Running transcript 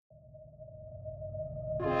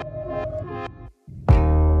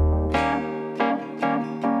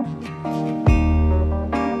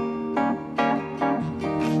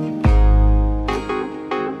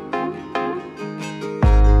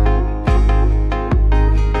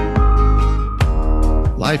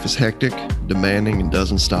Life is hectic, demanding, and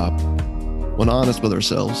doesn't stop. When honest with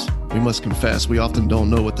ourselves, we must confess we often don't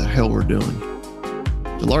know what the hell we're doing.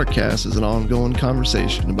 The Larkcast is an ongoing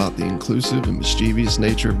conversation about the inclusive and mischievous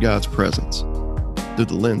nature of God's presence through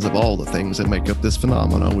the lens of all the things that make up this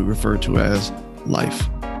phenomenon we refer to as life.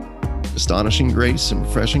 Astonishing grace and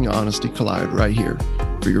refreshing honesty collide right here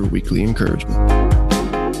for your weekly encouragement.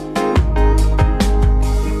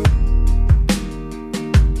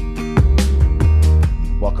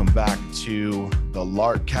 Welcome back to the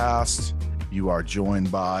Larkcast. You are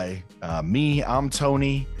joined by me, I'm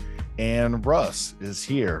Tony, and Russ is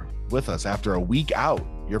here with us after a week out.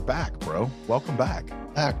 You're back, bro. Welcome back.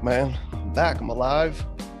 Back, man. I'm back. I'm alive.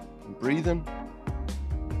 I'm breathing.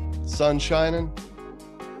 Sun's shining.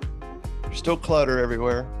 There's still clutter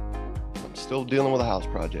everywhere. I'm still dealing with a house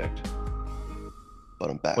project.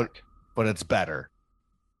 But I'm back. But it's better.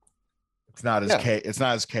 It's not as it's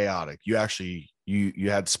not as chaotic. You actually you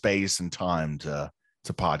had space and time to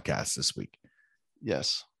podcast this week.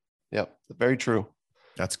 Yes. Yep. Very true.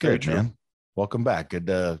 That's good, man. Welcome back. Good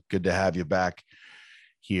to have you back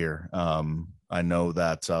here. I know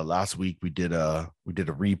that last week we did a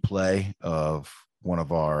replay of one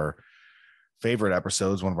of our favorite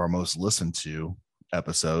episodes, one of our most listened to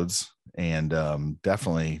episodes, and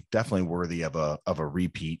definitely worthy of a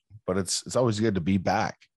repeat. But it's always good to be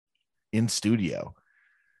back in studio.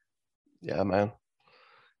 Yeah, man.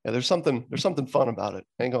 Yeah, there's something fun about it.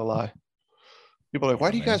 Ain't gonna lie. People are like, why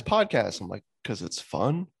do you guys podcast? I'm like, because it's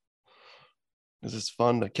fun. Because it's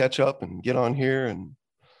fun to catch up and get on here and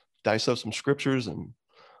dice up some scriptures and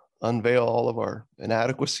unveil all of our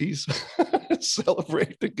inadequacies,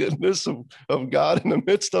 celebrate the goodness of God in the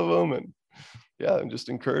midst of them, and just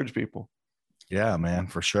encourage people. Yeah, man,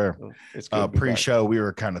 for sure. So it's good pre-show we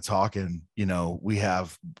were kind of talking, we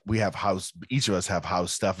have house, each of us have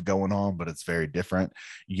house stuff going on, but it's very different.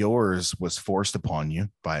 Yours was forced upon you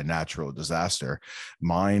by a natural disaster.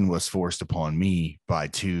 Mine was forced upon me by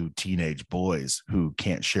two teenage boys who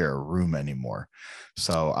can't share a room anymore.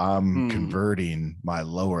 So I'm converting my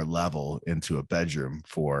lower level into a bedroom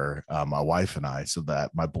for my wife and I, so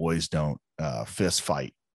that my boys don't fist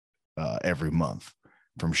fight every month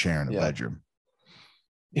from sharing a bedroom.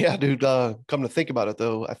 Yeah, dude. Come to think about it,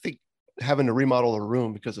 though, I think having to remodel a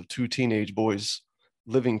room because of two teenage boys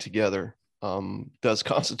living together does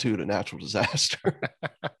constitute a natural disaster.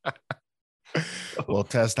 Well,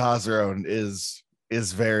 testosterone is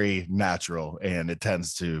very natural, and it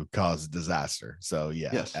tends to cause disaster. So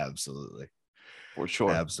yeah, yes. Absolutely. For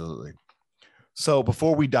sure. Absolutely. So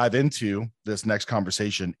before we dive into this next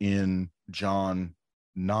conversation in John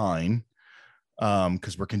 9,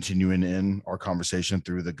 because we're continuing in our conversation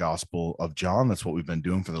through the Gospel of John. That's what we've been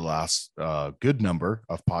doing for the last good number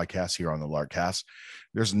of podcasts here on the Larkcast.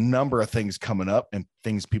 There's a number of things coming up and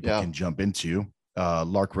things people can jump into,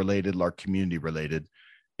 Lark related, Lark community related,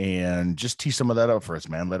 and just tee some of that up for us,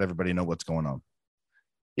 man. Let everybody know what's going on.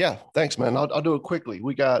 Yeah, thanks, man. I'll do it quickly.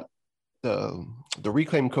 We got the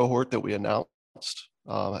Reclaim cohort that we announced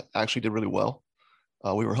actually did really well.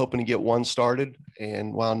 We were hoping to get one started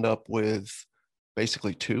and wound up with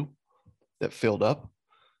basically two that filled up.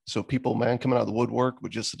 So people, man, coming out of the woodwork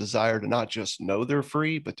with just a desire to not just know they're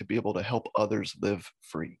free, but to be able to help others live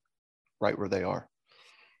free right where they are.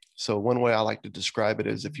 So one way I like to describe it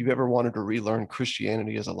is, if you've ever wanted to relearn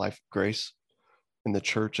Christianity as a life of grace and the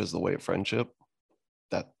church as the way of friendship,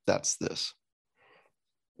 that's this.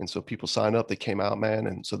 And so people signed up, they came out, man.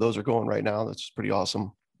 And so those are going right now. That's pretty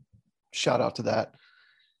awesome. Shout out to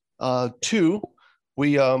that. Two,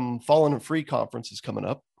 we Fallen and Free conference is coming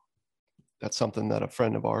up. That's something that a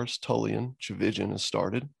friend of ours, Tolian Chavijan, has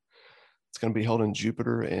started. It's going to be held in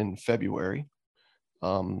Jupiter in February.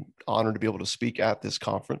 Honored to be able to speak at this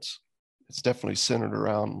conference. It's definitely centered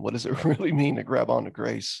around what does it really mean to grab onto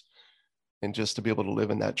grace, and just to be able to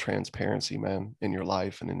live in that transparency, man, in your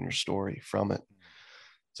life and in your story from it.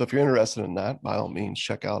 So if you're interested in that, by all means,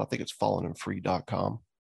 check out, I think it's fallenandfree.com.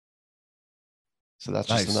 So that's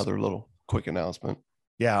just another little quick announcement.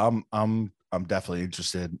 Yeah, I'm definitely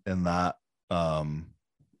interested in that.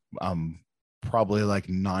 I'm probably like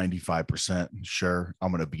 95% sure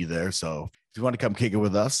I'm going to be there. So if you want to come kick it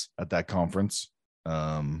with us at that conference,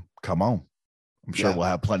 come on. I'm sure we'll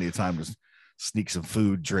have plenty of time to sneak some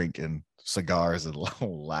food, drink, and cigars and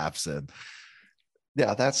laughs in.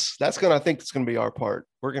 Yeah, that's gonna, I think it's gonna be our part.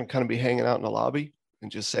 We're gonna kind of be hanging out in the lobby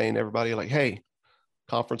and just saying to everybody, like, hey,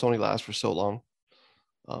 conference only lasts for so long.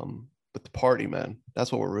 But the party, man,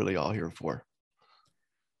 that's what we're really all here for.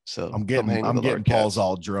 So I'm getting Paul's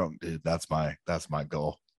all drunk, dude. That's my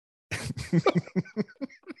goal.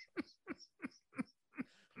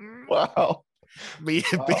 Wow. me,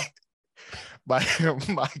 my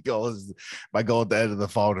my goal at the end of the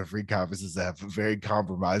fall to free conference is to have very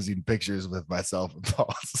compromising pictures with myself and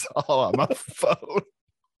Paul all on my phone.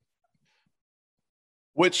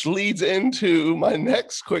 Which leads into my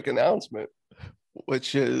next quick announcement,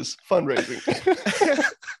 which is fundraising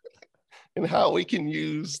and how we can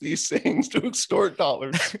use these things to extort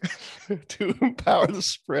dollars to empower the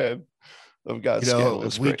spread of God's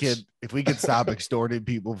scandalous grace. If we could stop extorting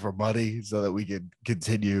people for money so that we could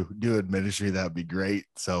continue doing ministry, that'd be great.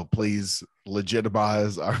 So please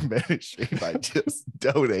legitimize our ministry by just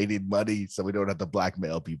donating money so we don't have to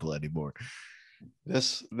blackmail people anymore.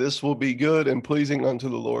 This will be good and pleasing unto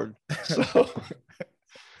the Lord. So,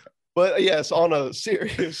 but yes, on a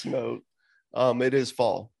serious note, it is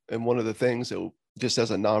fall. And one of the things that just as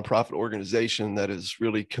a nonprofit organization that is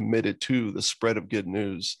really committed to the spread of good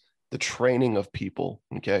news, the training of people,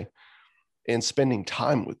 okay, and spending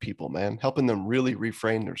time with people, man, helping them really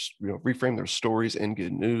reframe their stories in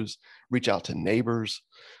good news, reach out to neighbors.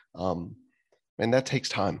 And that takes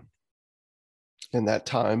time. And that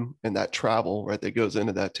time and that travel, right, that goes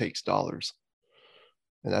into that takes dollars.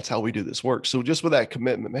 And that's how we do this work. So just with that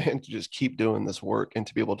commitment, man, to just keep doing this work and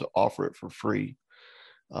to be able to offer it for free,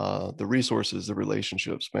 the resources, the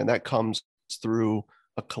relationships, man, that comes through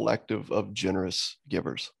a collective of generous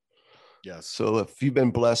givers. Yes. So if you've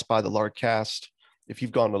been blessed by the Larkcast, if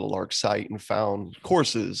you've gone to the Lark site and found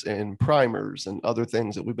courses and primers and other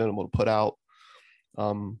things that we've been able to put out,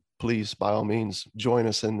 please, by all means, join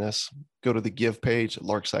us in this. Go to the give page at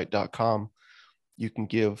larksite.com. You can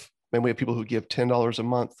give, and we have people who give $10 a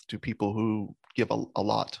month to people who give a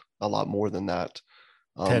lot more than that.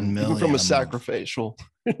 10 million from a sacrificial,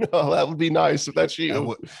 that would be nice if that's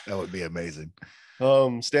you. That would be amazing.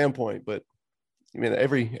 Standpoint, but I mean,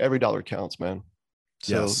 every dollar counts, man.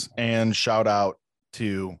 So, yes, and shout out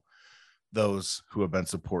to those who have been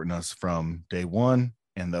supporting us from day one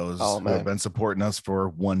and those who have been supporting us for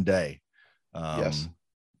one day. Yes,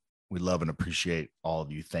 we love and appreciate all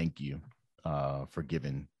of you. Thank you for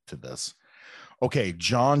giving to this. Okay,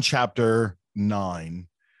 John chapter 9.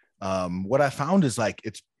 What I found is like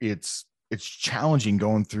it's challenging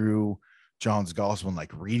going through John's gospel and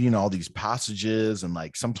like reading all these passages, and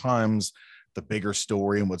like sometimes the bigger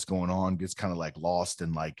story and what's going on gets kind of like lost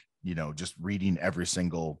in like, you know, just reading every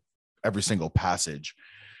single passage.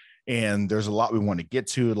 And there's a lot we want to get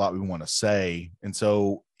to, a lot we want to say. And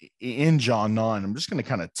so in John 9, I'm just going to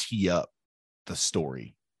kind of tee up the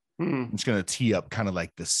story. I'm just going to tee up kind of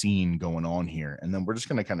like the scene going on here. And then we're just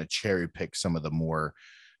going to kind of cherry pick some of the more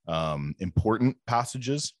important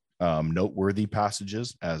passages, noteworthy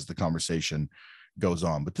passages as the conversation goes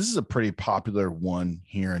on. But this is a pretty popular one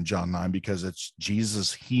here in John 9 because it's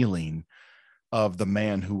Jesus healing of the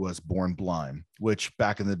man who was born blind, which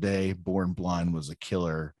back in the day, Born Blind was a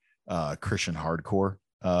killer Christian hardcore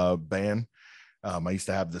band. I used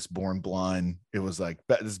to have this Born Blind. It was like,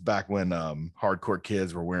 this is back when hardcore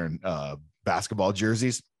kids were wearing basketball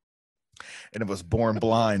jerseys. And it was Born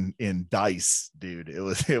Blind in dice, dude.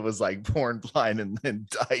 It was like Born Blind in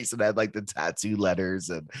dice, and had like the tattoo letters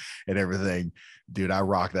and everything. Dude, I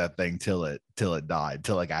rocked that thing till it died,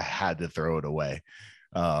 till like I had to throw it away.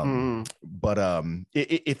 But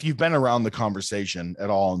if you've been around the conversation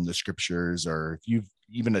at all in the scriptures, or if you've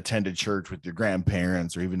even attended church with your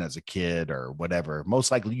grandparents, or even as a kid or whatever,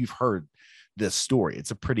 most likely you've heard this story.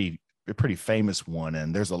 It's a pretty famous one,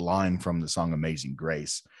 and there's a line from the song Amazing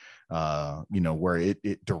Grace, where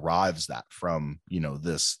it derives that from,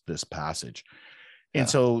 this passage. And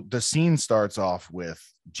so the scene starts off with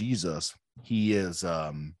Jesus. He is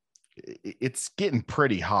it's getting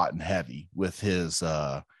pretty hot and heavy with his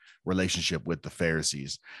relationship with the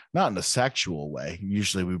Pharisees, not in a sexual way.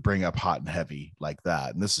 Usually we bring up hot and heavy like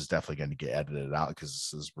that, and this is definitely going to get edited out because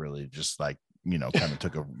this is really just like, kind of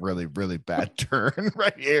took a really, really bad turn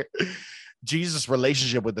right here. Jesus'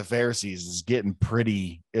 relationship with the Pharisees is getting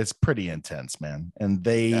pretty intense, man. And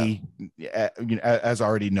they, as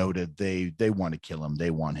already noted, they want to kill him.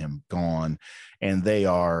 They want him gone. And they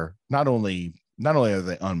are not only are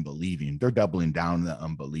they unbelieving, they're doubling down in the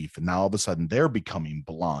unbelief. And now all of a sudden they're becoming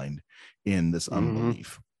blind in this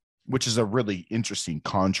unbelief, which is a really interesting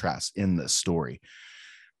contrast in this story.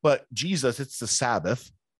 But Jesus, it's the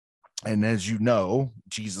Sabbath. And as you know,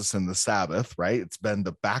 Jesus and the Sabbath, right? It's been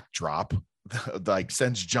the backdrop like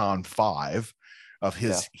since John 5 of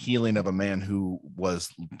his healing of a man who was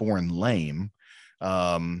born lame.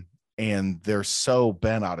 And they're so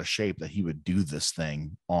bent out of shape that he would do this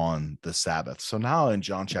thing on the Sabbath. So now in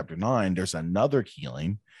John chapter 9, there's another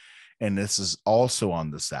healing, and this is also on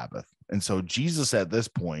the Sabbath. And so Jesus at this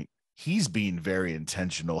point he's being very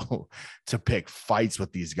intentional to pick fights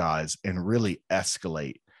with these guys and really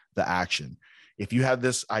escalate the action. If you have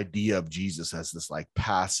this idea of Jesus as this like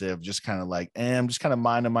passive, just kind of like, I'm just kind of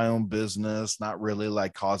minding my own business, not really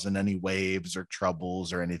like causing any waves or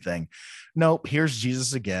troubles or anything. Nope. Here's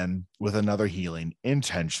Jesus again with another healing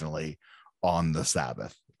intentionally on the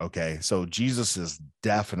Sabbath. Okay. So Jesus is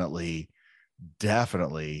definitely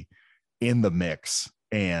in the mix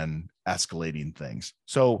and escalating things.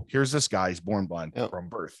 So here's this guy, he's born blind from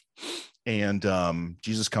birth. And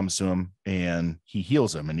Jesus comes to him and he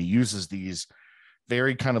heals him, and he uses these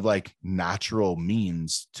very kind of like natural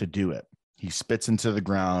means to do it. He spits into the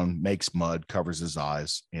ground, makes mud, covers his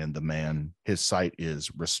eyes, and the man, his sight is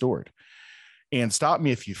restored. And stop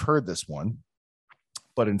me if you've heard this one,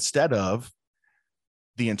 but instead of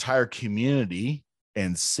the entire community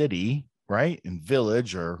and city, right, and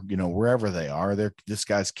village, or wherever they are, they're this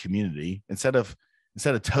guy's community, instead of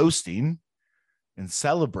toasting and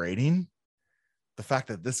celebrating the fact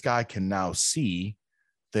that this guy can now see,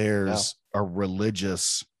 there's a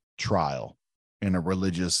religious trial and a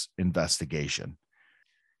religious investigation.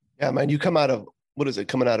 Yeah, man, you come out of,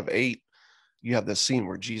 coming out of 8, you have this scene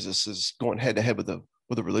where Jesus is going head to head with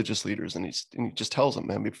the religious leaders, and he just tells them,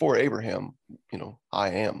 man, before Abraham,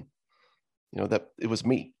 I am, that it was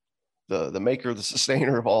me, the maker, the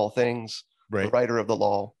sustainer of all things, right, the writer of the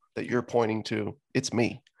law that you're pointing to, it's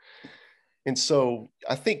me. And so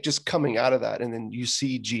I think just coming out of that, and then you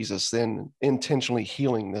see Jesus then intentionally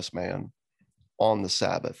healing this man on the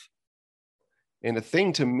Sabbath. And the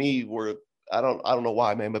thing to me where I don't know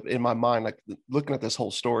why, man, but in my mind, like looking at this whole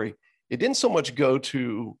story, it didn't so much go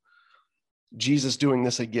to Jesus doing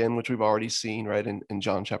this again, which we've already seen, right, in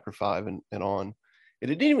John chapter 5 and on. It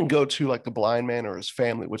didn't even go to like the blind man or his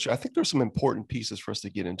family, which I think there's some important pieces for us to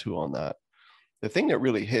get into on that. The thing that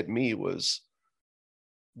really hit me was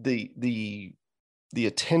the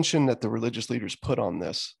attention that the religious leaders put on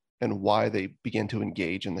this and why they began to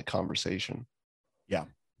engage in the conversation. Yeah.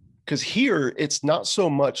 Because here it's not so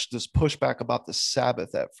much this pushback about the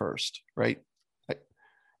Sabbath at first, right?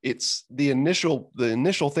 It's the initial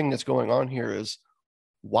thing that's going on here is,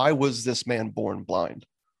 why was this man born blind?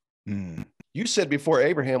 You said before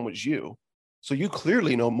Abraham was you, so you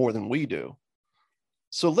clearly know more than we do.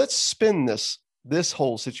 So let's spin this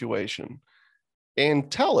whole situation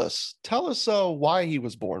and tell us why he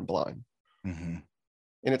was born blind. Mm-hmm.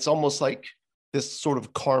 And it's almost like this sort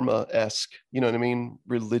of karma-esque,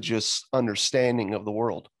 religious understanding of the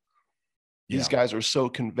world. These guys are so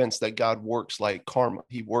convinced that God works like karma.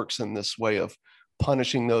 He works in this way of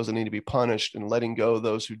punishing those that need to be punished and letting go of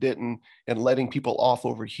those who didn't, and letting people off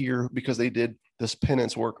over here because they did this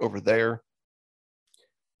penance work over there.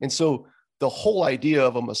 And so the whole idea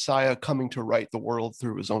of a Messiah coming to right the world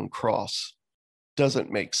through his own cross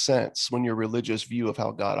doesn't make sense when your religious view of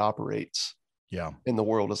how God operates in the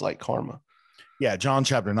world is like karma. Yeah, John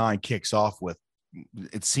chapter 9 kicks off with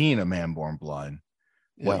it's seeing a man born blind,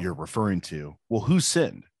 what you're referring to. Well, who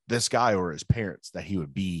sinned, this guy or his parents, that he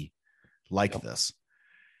would be like this?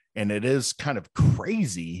 And it is kind of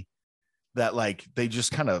crazy that like they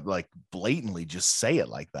just kind of like blatantly just say it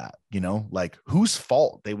like that, like whose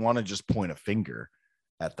fault? They want to just point a finger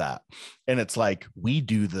at that. And it's like we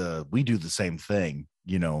do the same thing,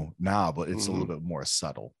 now, but it's a little bit more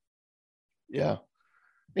subtle. Yeah.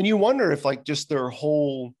 And you wonder if like just the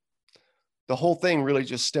whole thing really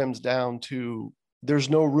just stems down to there's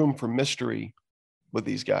no room for mystery with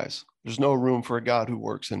these guys. There's no room for a God who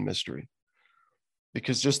works in mystery,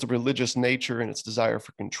 because just the religious nature and its desire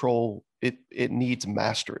for control, it needs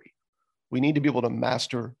mastery. We need to be able to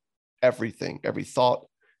master everything, every thought,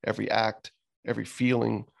 every act, every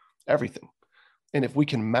feeling, everything. And if we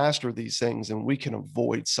can master these things, and we can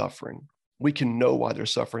avoid suffering, we can know why they're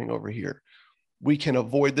suffering over here. We can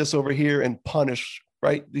avoid this over here and punish,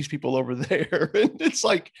 right, these people over there. And it's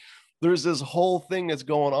like there's this whole thing that's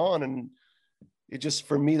going on. And it just,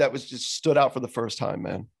 for me, that was just stood out for the first time,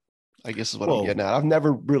 man. I guess is what I'm getting at. I've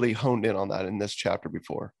never really honed in on that in this chapter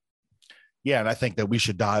before. Yeah. And I think that we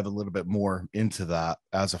should dive a little bit more into that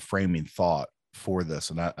as a framing thought for this.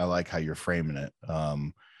 And I like how you're framing it.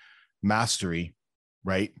 Mastery,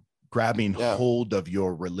 right? Grabbing hold of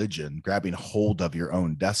your religion, grabbing hold of your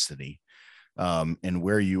own destiny. And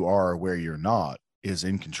where you are, where you're not, is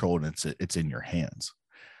in control, and it's in your hands.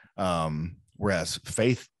 Whereas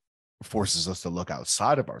faith forces us to look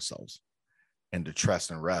outside of ourselves and to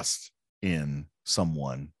trust and rest in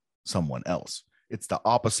someone else. It's the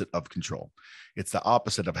opposite of control. It's the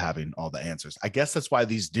opposite of having all the answers. I guess that's why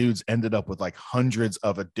these dudes ended up with like hundreds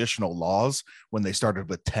of additional laws when they started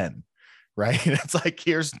with 10, right? It's like,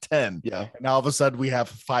 here's 10. Yeah. And all of a sudden we have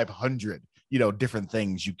 500, different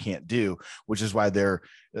things you can't do, which is why they're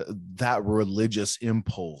that religious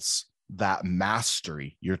impulse, that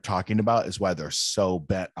mastery you're talking about is why they're so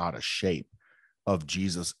bent out of shape of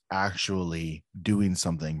Jesus actually doing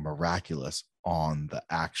something miraculous on the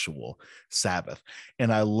actual Sabbath.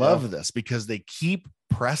 And I love this because they keep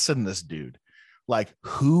pressing this dude. Like,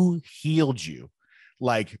 who healed you?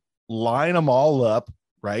 Like, line them all up,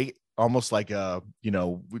 right? Almost like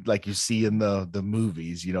like you see in the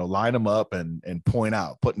movies, line them up and point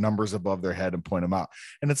out, put numbers above their head and point them out.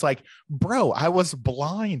 And it's like, bro, I was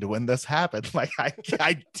blind when this happened. Like,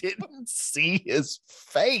 I didn't see his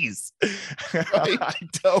face. Right? I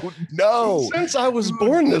don't know. Since I was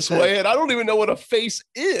born this way, and I don't even know what a face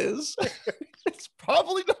is. It's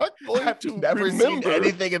probably not going I've to never remember seen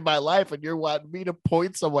anything in my life, and you're wanting me to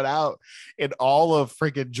point someone out in all of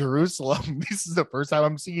freaking Jerusalem. This is the first time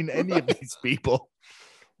I'm seeing any of these people.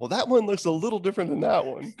 Well, that one looks a little different than that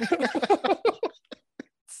one.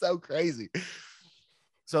 So crazy.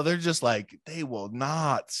 So they're just like, they will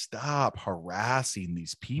not stop harassing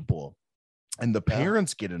these people. And the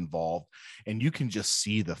parents get involved, and you can just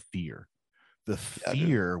see the fear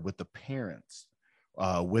with the parents,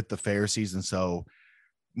 with the Pharisees. And so,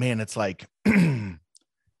 man, it's like,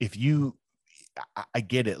 if you, I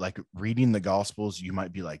get it. Like, reading the Gospels, you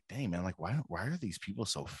might be like, dang, man, like, why are these people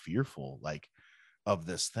so fearful, like, of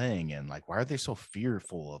this thing? And like, why are they so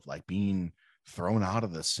fearful of like being thrown out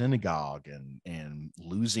of the synagogue and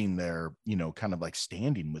losing their, kind of like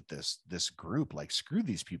standing with this group? Like, screw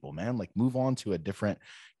these people, man, like, move on to a different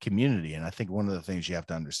community. And I think one of the things you have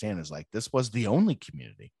to understand is like, this was the only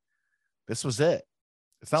community. This was it.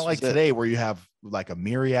 It's not like today where you have like a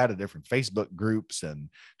myriad of different Facebook groups and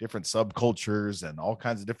different subcultures and all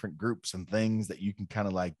kinds of different groups and things that you can kind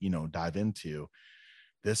of like, dive into.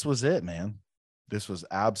 This was it, man. This was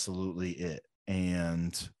absolutely it.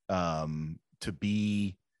 And to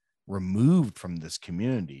be removed from this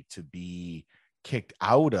community, to be kicked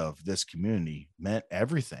out of this community meant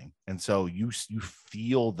everything. And so you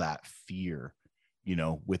feel that fear,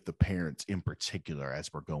 with the parents in particular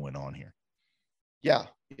as we're going on here. Yeah.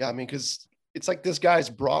 I mean, because it's like this guy's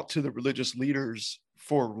brought to the religious leaders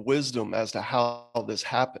for wisdom as to how this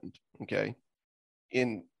happened. Okay.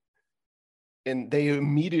 And they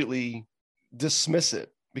immediately dismiss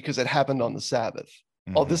it because it happened on the Sabbath.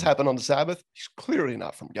 Mm-hmm. Oh, this happened on the Sabbath? He's clearly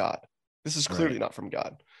not from God. This is clearly not from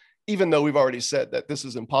God. Even though we've already said that this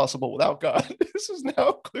is impossible without God, this is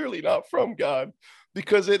now clearly not from God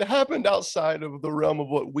because it happened outside of the realm of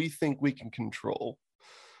what we think we can control.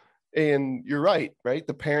 And you're right?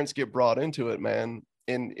 The parents get brought into it, man.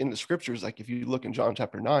 And in the scriptures, like if you look in John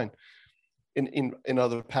chapter 9, in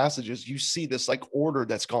other passages, you see this like order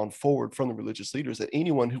that's gone forward from the religious leaders that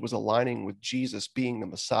anyone who was aligning with Jesus being the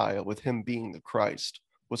Messiah, with him being the Christ,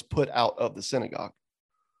 was put out of the synagogue.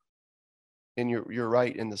 And you're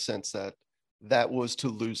right in the sense that was to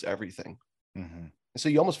lose everything. Mm-hmm. And so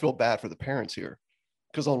you almost feel bad for the parents here,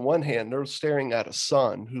 because on one hand, they're staring at a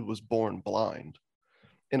son who was born blind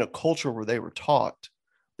in a culture where they were taught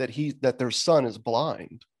that their son is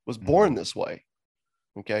blind, was born this way.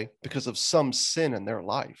 Okay, because of some sin in their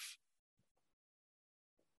life,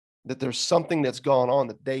 that there's something that's gone on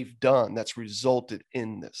that they've done that's resulted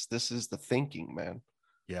in this. This is the thinking, man.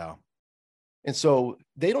 Yeah. And so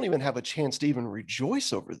they don't even have a chance to even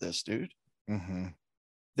rejoice over this, dude. Mm-hmm.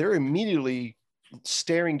 They're immediately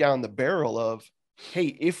staring down the barrel of, hey,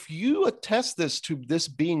 if you attest this to this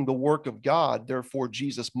being the work of God, therefore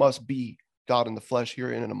Jesus must be God in the flesh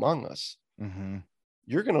here in and among us. Mm-hmm.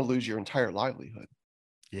 You're going to lose your entire livelihood.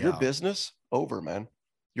 Yeah. Your business, over, man.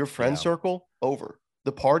 Your friend circle, over.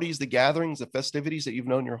 The parties, the gatherings, the festivities that you've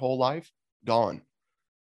known your whole life, gone.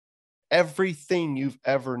 Everything you've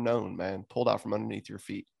ever known, man, pulled out from underneath your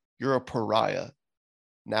feet. You're a pariah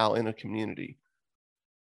now in a community.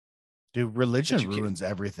 Dude, religion ruins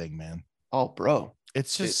everything, man. Oh, bro. It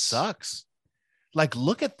sucks. Like,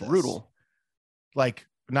 look at this. Brutal. Like,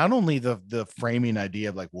 not only the framing idea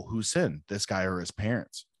of like, well, who sinned, this guy or his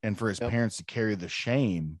parents? And for his parents to carry the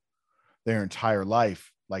shame their entire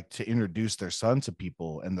life, like to introduce their son to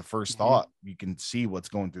people. And the first thought, you can see what's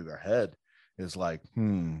going through their head is like,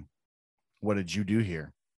 what did you do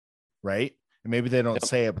here? Right. And maybe they don't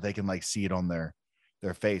say it, but they can like see it on their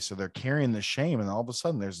face. So they're carrying the shame. And all of a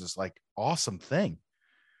sudden there's this like awesome thing,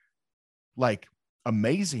 like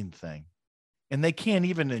amazing thing. And they can't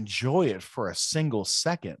even enjoy it for a single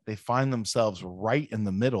second. They find themselves right in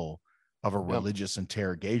the middle of a religious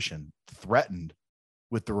interrogation, threatened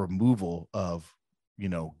with the removal of,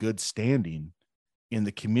 good standing in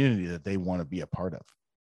the community that they want to be a part of.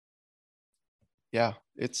 Yeah,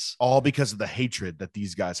 it's all because of the hatred that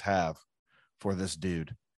these guys have for this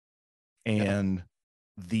dude and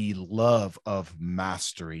the love of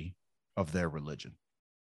mastery of their religion.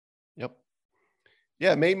 Yep.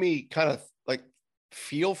 Yeah, it made me kind of like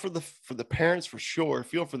feel for the parents for sure.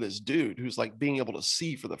 Feel for this dude who's like being able to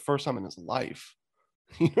see for the first time in his life.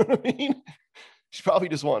 You know what I mean? He's probably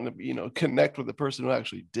just wanting to, connect with the person who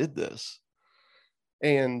actually did this.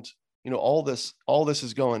 And all this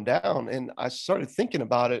is going down. And I started thinking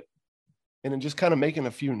about it and then just kind of making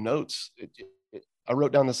a few notes. I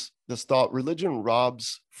wrote down this thought: religion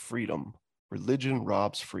robs freedom. Religion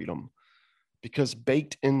robs freedom because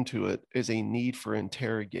baked into it is a need for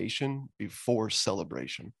interrogation before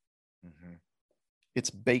celebration. Mm-hmm. It's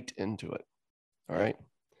baked into it. All right.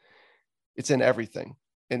 It's in everything.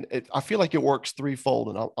 And I feel like it works threefold,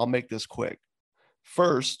 and I'll make this quick.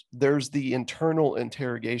 First, there's the internal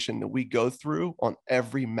interrogation that we go through on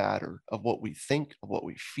every matter of what we think, of what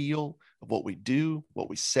we feel, of what we do, what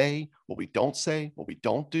we say, what we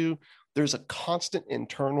don't do. There's a constant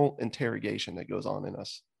internal interrogation that goes on in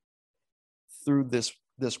us through this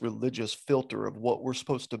religious filter of what we're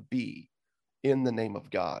supposed to be in the name of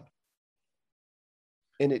God.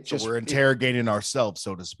 And it just, we're interrogating ourselves,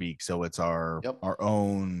 so to speak. So it's our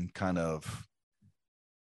own kind of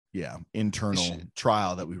internal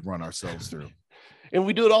trial that we run ourselves through. And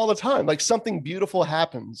we do it all the time. Like something beautiful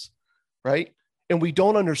happens, right? And we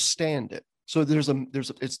don't understand it. So there's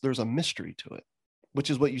a mystery to it,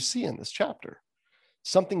 which is what you see in this chapter.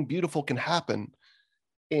 Something beautiful can happen,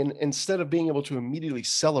 and instead of being able to immediately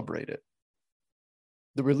celebrate it,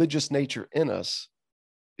 the religious nature in us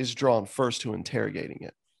is drawn first to interrogating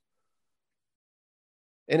it.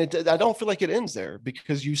 And I don't feel like it ends there,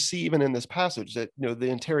 because you see even in this passage that, the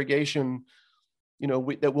interrogation,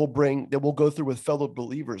 that we'll go through with fellow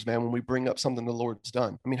believers, man, when we bring up something the Lord's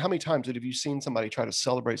done. I mean, how many times have you seen somebody try to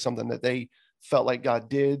celebrate something that they felt like God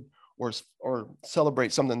did, or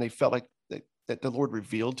celebrate something they felt like that the Lord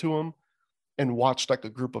revealed to them, and watched like a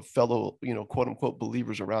group of fellow, quote unquote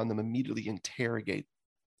believers around them immediately interrogate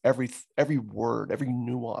every word, every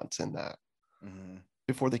nuance in that, mm-hmm.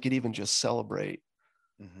 before they could even just celebrate.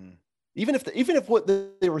 Mm-hmm. Even if what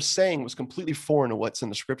they were saying was completely foreign to what's in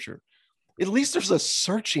the scripture, at least there's a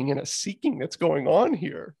searching and a seeking that's going on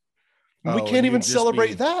here. We can't even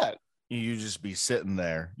celebrate that. You just be sitting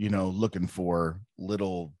there, looking for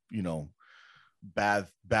little, bad,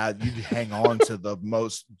 you'd hang on to the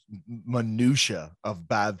most minutia of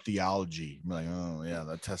bad theology. I'm like, oh yeah,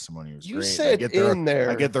 that testimony was great. You said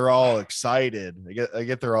I get they're all excited. I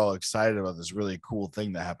get they're all excited about this really cool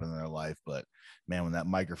thing that happened in their life. But man, when that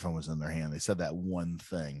microphone was in their hand, they said that one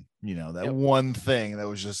thing, one thing that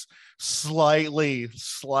was just slightly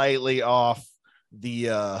off the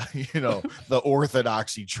the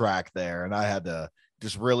orthodoxy track there. And I had to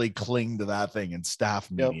just really cling to that thing in staff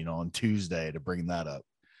meeting on Tuesday to bring that up.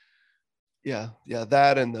 Yeah.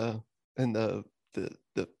 That and the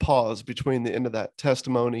pause between the end of that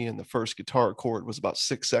testimony and the first guitar chord was about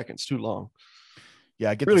 6 seconds too long. Yeah,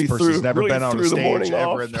 I get really this person's never been on a stage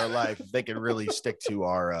ever in their life. If they can really stick to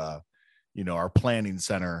our our planning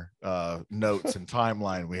center notes and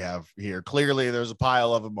timeline we have here. Clearly there's a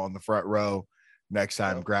pile of them on the front row. Next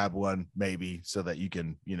time, grab one maybe so that you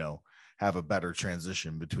can, have a better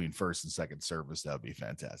transition between first and second service. That would be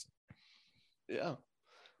fantastic. Yeah.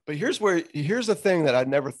 But here's the thing that I'd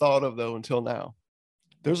never thought of though until now.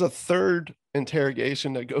 There's a third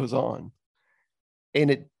interrogation that goes on.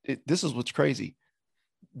 And this is what's crazy.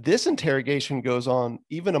 This interrogation goes on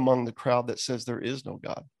even among the crowd that says there is no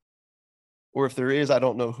God. Or if there is, I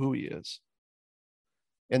don't know who he is.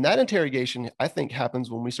 And that interrogation, I think,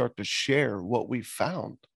 happens when we start to share what we've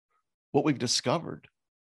found, what we've discovered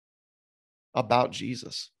about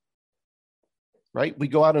Jesus, right? We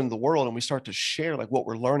go out into the world and we start to share like what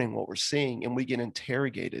we're learning, what we're seeing, and we get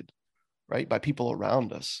interrogated, right, by people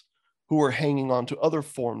around us who are hanging on to other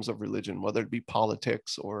forms of religion, whether it be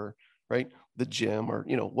politics or, right, the gym or,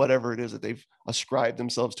 whatever it is that they've ascribed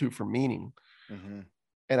themselves to for meaning. Mm-hmm.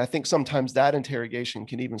 And I think sometimes that interrogation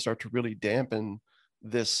can even start to really dampen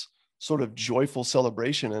this sort of joyful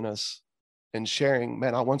celebration in us and sharing,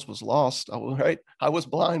 man, I once was lost. I was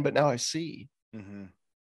blind, but now I see. Mm-hmm.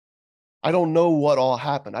 I don't know what all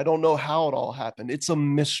happened. I don't know how it all happened. It's a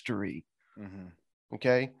mystery. Mm-hmm.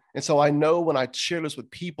 Okay. And so I know when I share this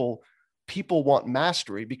with people want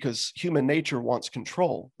mastery because human nature wants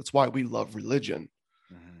control. That's why we love religion.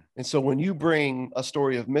 Mm-hmm. And so when you bring a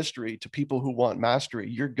story of mystery to people who want mastery,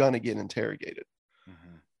 you're going to get interrogated.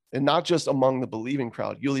 Mm-hmm. And not just among the believing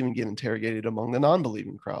crowd, you'll even get interrogated among the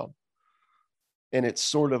non-believing crowd. And it's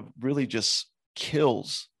sort of really just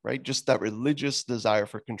kills, right? Just that religious desire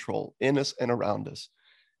for control in us and around us.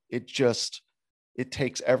 It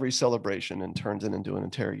takes every celebration and turns it into an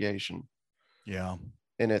interrogation. Yeah.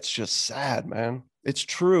 And it's just sad, man. It's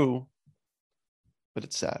true, but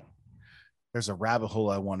it's sad. There's a rabbit hole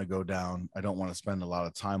I want to go down. I don't want to spend a lot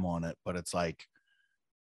of time on it, but it's like,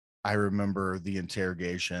 I remember the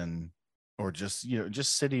interrogation, or just,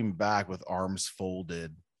 just sitting back with arms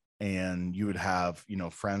folded, and you would have,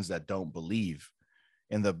 friends that don't believe.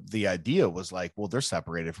 And the idea was like, well, they're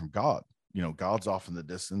separated from God. God's off in the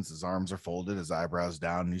distance. His arms are folded, his eyebrows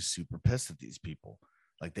down, and he's super pissed at these people.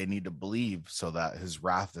 Like, they need to believe so that his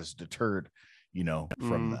wrath is deterred,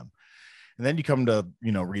 from them. And then you come to,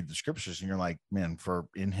 read the scriptures, and you're like, man, for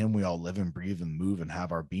in him we all live and breathe and move and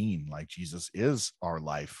have our being. Like, Jesus is our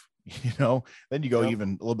life. Then you go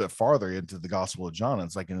even a little bit farther into the Gospel of John.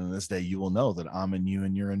 It's like, and in this day you will know that I'm in you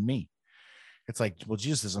and you're in me. It's like, well,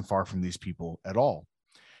 Jesus isn't far from these people at all.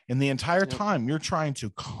 And the entire time you're trying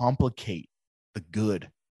to complicate the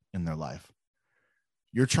good in their life.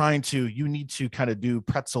 You need to kind of do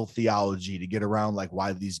pretzel theology to get around like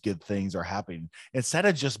why these good things are happening, instead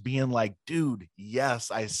of just being like, dude,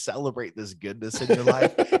 yes, I celebrate this goodness in your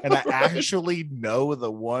life. And I actually know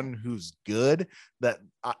the one who's good that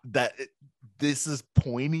this is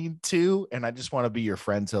pointing to. And I just want to be your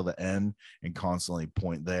friend till the end and constantly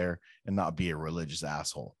point there and not be a religious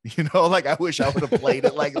asshole. Like, I wish I would have played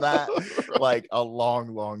it like that, like a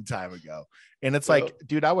long, long time ago. And it's like,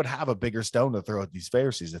 dude, I would have a bigger stone to throw at these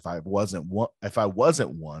Pharisees if I wasn't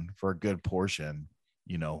one for a good portion,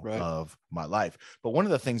 of my life. But one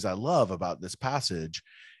of the things I love about this passage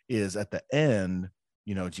is at the end,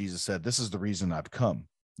 Jesus said, this is the reason I've come.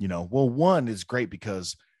 Well, one is great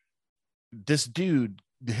because this dude,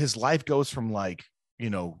 his life goes from like,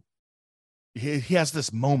 he has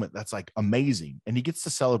this moment that's like amazing, and he gets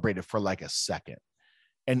to celebrate it for like a second.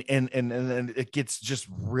 And it gets just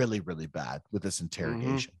really, really bad with this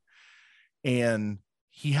interrogation. And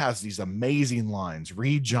he has these amazing lines.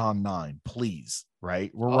 Read John 9, please.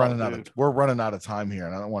 Right. We're running out of time here.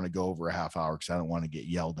 And I don't want to go over a half hour because I don't want to get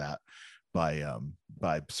yelled at by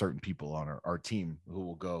certain people on our team who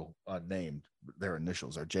will go unnamed. Their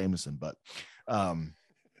initials are Jameson, but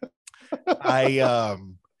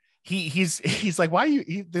he's like, why are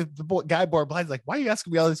you, the guy born blind is like, why are you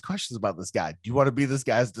asking me all these questions about this guy? Do you want to be this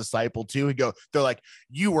guy's disciple too? They're like,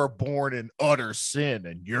 you were born in utter sin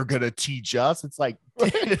and you're going to teach us. It's like,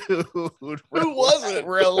 dude, who wasn't?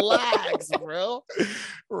 Relax, bro.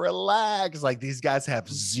 Relax. Like, these guys have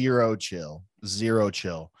zero chill.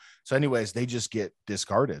 So anyways, they just get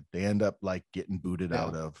discarded. They end up like getting booted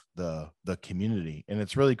out of the community. And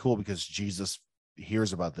it's really cool because Jesus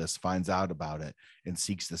hears about this, finds out about it, and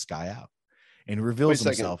seeks this guy out and reveals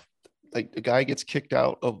himself. Like, the guy gets kicked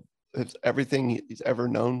out of everything he's ever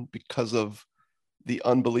known because of the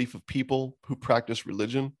unbelief of people who practice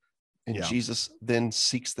religion, and Jesus then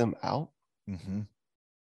seeks them out.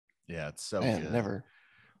 Yeah, it's so good.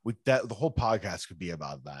 The whole podcast could be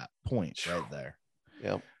about that point right there.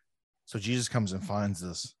 Yep. So Jesus comes and finds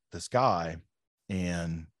this guy,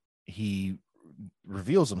 and he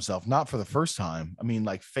reveals himself, not for the first time. I mean,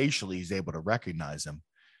 like, facially he's able to recognize him,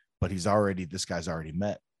 but this guy's already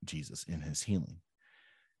met Jesus in his healing.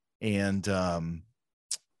 And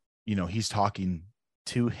he's talking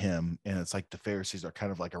to him, and it's like the Pharisees are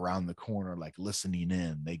kind of like around the corner, like listening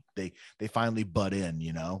in. They finally butt in,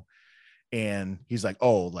 and he's like,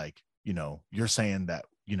 oh, like, you're saying that,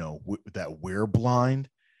 that we're blind.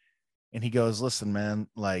 And he goes, listen, man,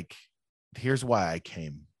 like, here's why I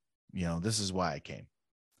came. This is why I came.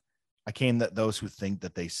 I came that those who think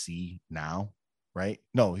that they see now, right?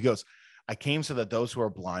 No, he goes, I came so that those who are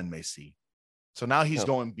blind may see. So now he's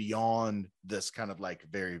going beyond this kind of like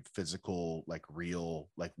very physical, like real,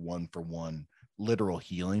 like one for one literal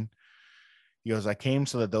healing. He goes, I came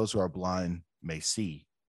so that those who are blind may see.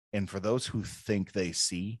 And for those who think they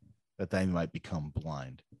see, that they might become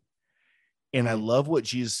blind. And I love what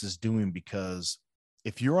Jesus is doing, because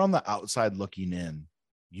if you're on the outside looking in,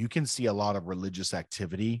 you can see a lot of religious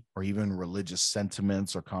activity or even religious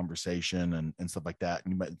sentiments or conversation and stuff like that.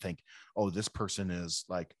 And you might think, oh, this person's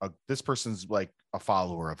like a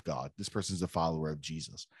follower of God. This person's a follower of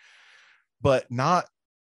Jesus. But not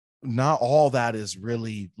all that is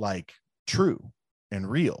really like true and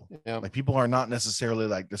real. Yeah. Like, people are not necessarily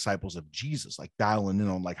like disciples of Jesus, like dialing in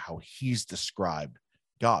on like how he's described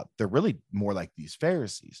God. They're really more like these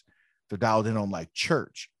Pharisees. They're dialed in on like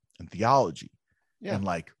church and theology. Yeah. And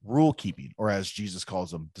like rule keeping, or as Jesus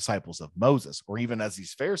calls them, disciples of Moses, or even as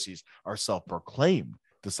these Pharisees are self-proclaimed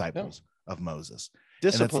disciples of Moses.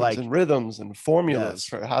 disciplines and rhythms and formulas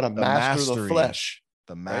for how to master the flesh,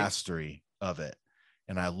 the mastery of it.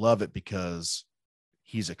 And I love it because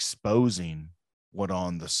he's exposing what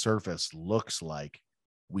on the surface looks like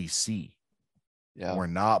we see. Yeah. We're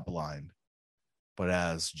not blind. But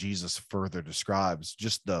as Jesus further describes,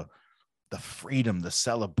 just the freedom, the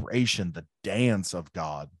celebration, the dance of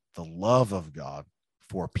God, the love of God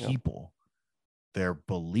for people, their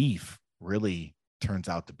belief really turns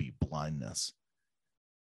out to be blindness.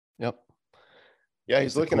 Yep. Yeah,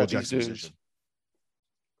 he's looking at these dudes.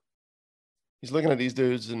 He's looking at these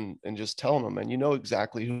dudes and just telling them, man, you know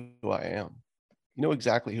exactly who I am. You know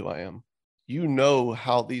exactly who I am. You know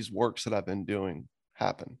how these works that I've been doing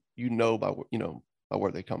happen. You know by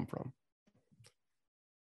where they come from.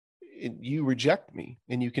 You reject me,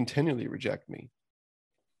 and you continually reject me.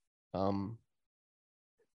 And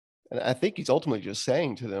I think he's ultimately just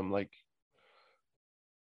saying to them, like,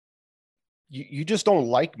 you just don't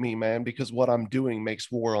like me, man, because what I'm doing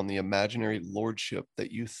makes war on the imaginary lordship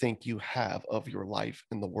that you think you have of your life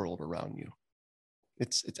and the world around you.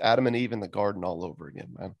 It's Adam and Eve in the garden all over again,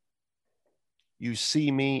 man. You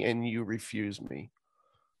see me and you refuse me.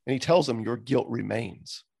 And he tells them your guilt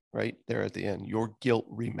remains right there at the end. Your guilt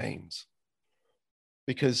remains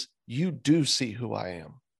because you do see who I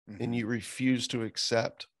am, and you refuse to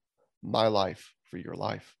accept my life for your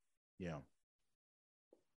life. Yeah.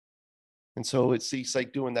 And so it's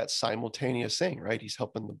like doing that simultaneous thing, right? He's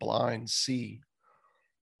helping the blind see,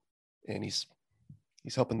 and he's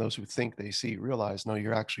helping those who think they see realize, no,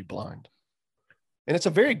 you're actually blind. And it's a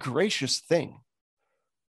very gracious thing.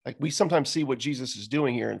 Like, we sometimes see what Jesus is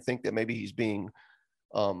doing here and think that maybe he's being,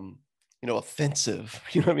 offensive.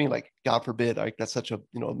 You know what I mean? Like, God forbid, like that's such a,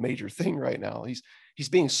 major thing right now. He's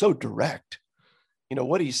being so direct.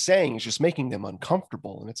 What he's saying is just making them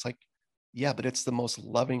uncomfortable. And it's like, yeah, but it's the most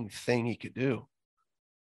loving thing he could do.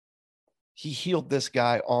 He healed this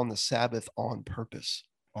guy on the Sabbath on purpose.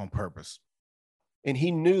 On purpose. And he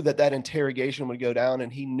knew that interrogation would go down,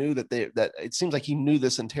 and he knew that it seems like he knew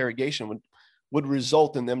this interrogation would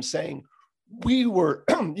result in them saying, we were,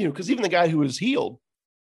 because even the guy who was healed,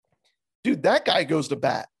 dude, that guy goes to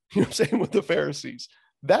bat, you know what I'm saying, with the Pharisees.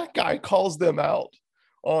 That guy calls them out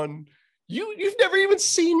on, you've never even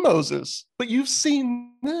seen Moses, but you've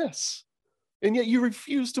seen this, and yet you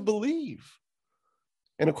refuse to believe.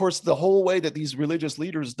 And of course, the whole way that these religious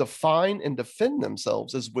leaders define and defend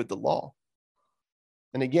themselves is with the law.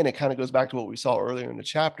 And again, it kind of goes back to what we saw earlier in the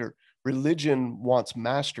chapter. Religion wants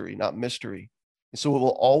mastery, not mystery. And so it will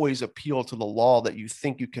always appeal to the law that you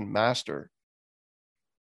think you can master.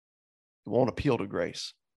 It won't appeal to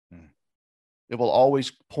grace. It will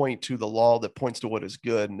always point to the law that points to what is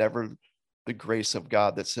good, never the grace of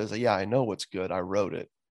God that says, yeah, I know what's good. I wrote it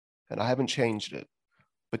and I haven't changed it,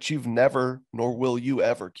 but you've never, nor will you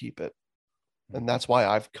ever keep it. And that's why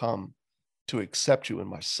I've come to accept you in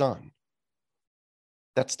my son.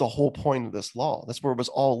 That's the whole point of this law. That's where it was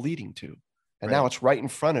all leading to. And now it's right in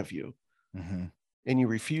front of you. And you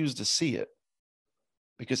refuse to see it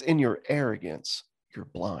because in your arrogance, you're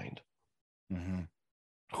blind.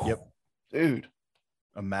 Yep. Dude.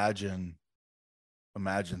 Imagine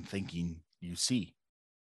thinking you see.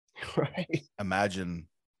 Right. Imagine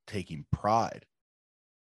taking pride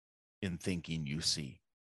in thinking you see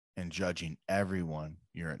and judging everyone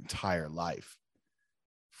your entire life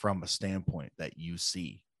from a standpoint that you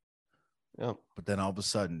see. Yep. But then all of a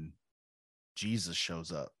sudden, Jesus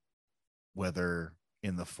shows up, whether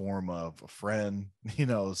in the form of a friend,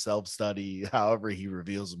 self-study, however he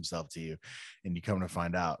reveals himself to you, and you come to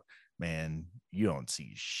find out, man, you don't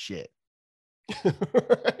see shit.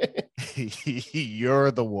 You're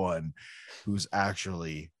the one who's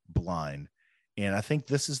actually blind. And I think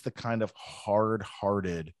this is the kind of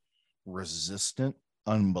hard-hearted, resistant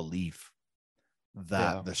unbelief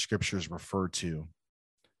that the scriptures refer to,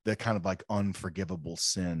 that kind of like unforgivable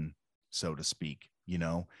sin, so to speak,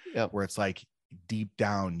 where it's like deep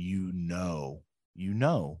down, you know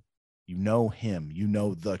him,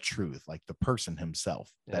 the truth, like the person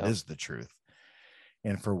himself, that is the truth.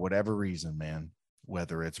 And for whatever reason, man,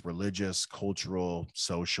 whether it's religious, cultural,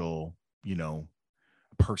 social,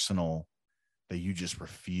 personal, that you just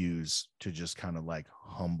refuse to just kind of like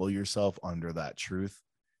humble yourself under that truth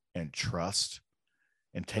and trust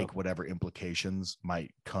and take whatever implications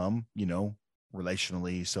might come,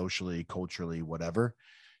 relationally, socially, culturally, whatever.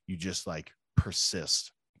 You just like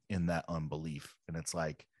persist in that unbelief. And it's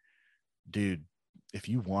like, dude, if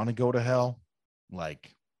you want to go to hell,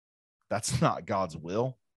 like, that's not God's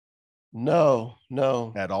will. No.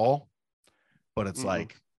 At all. But it's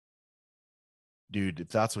like, dude, if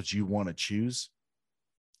that's what you want to choose,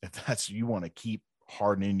 if that's you want to keep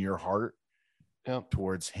hardening your heart Yeah.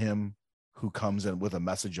 towards him who comes in with a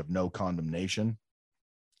message of no condemnation.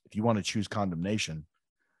 If you want to choose condemnation,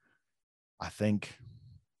 I think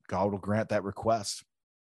God will grant that request.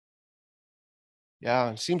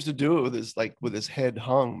 Yeah, he seems to do it with his head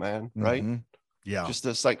hung, man, right? Mm-hmm. Yeah. Just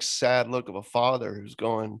this like sad look of a father who's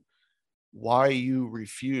going, why you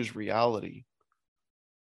refuse reality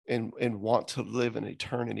and want to live an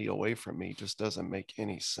eternity away from me just doesn't make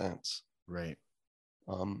any sense. Right.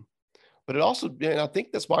 But it also, and I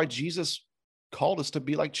think that's why Jesus called us to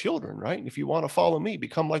be like children, right? If you want to follow me,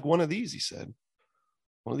 become like one of these, he said.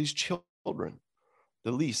 One of these children,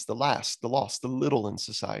 the least, the last, the lost, the little in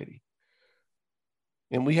society.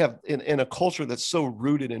 And we have in a culture that's so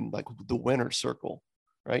rooted in like the winner circle,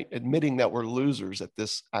 right? Admitting that we're losers at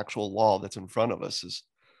this actual law that's in front of us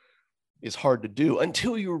is hard to do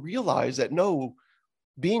until you realize that no,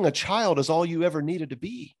 being a child is all you ever needed to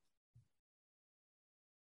be.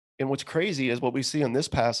 And what's crazy is what we see in this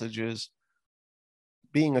passage is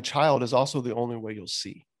being a child is also the only way you'll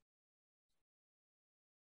see.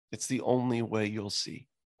 It's the only way you'll see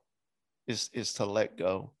is to let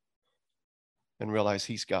go and realize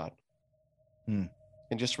he's God. And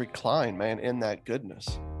just recline, man, in that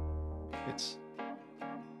goodness.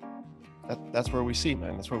 That's where we see,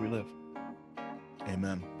 man. That's where we live.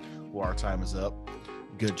 Amen. Well, our time is up.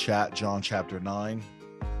 Good chat, John chapter 9,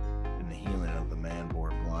 and the healing of the man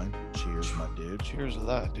born blind. Cheers, my dude. Cheers to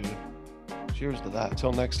that, dude. Cheers to that.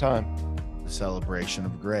 Until next time. The celebration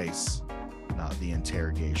of grace, not the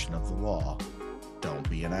interrogation of the law. Don't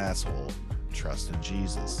be an asshole. Trust in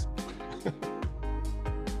Jesus.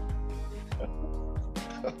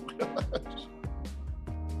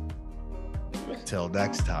 Till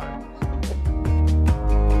next time.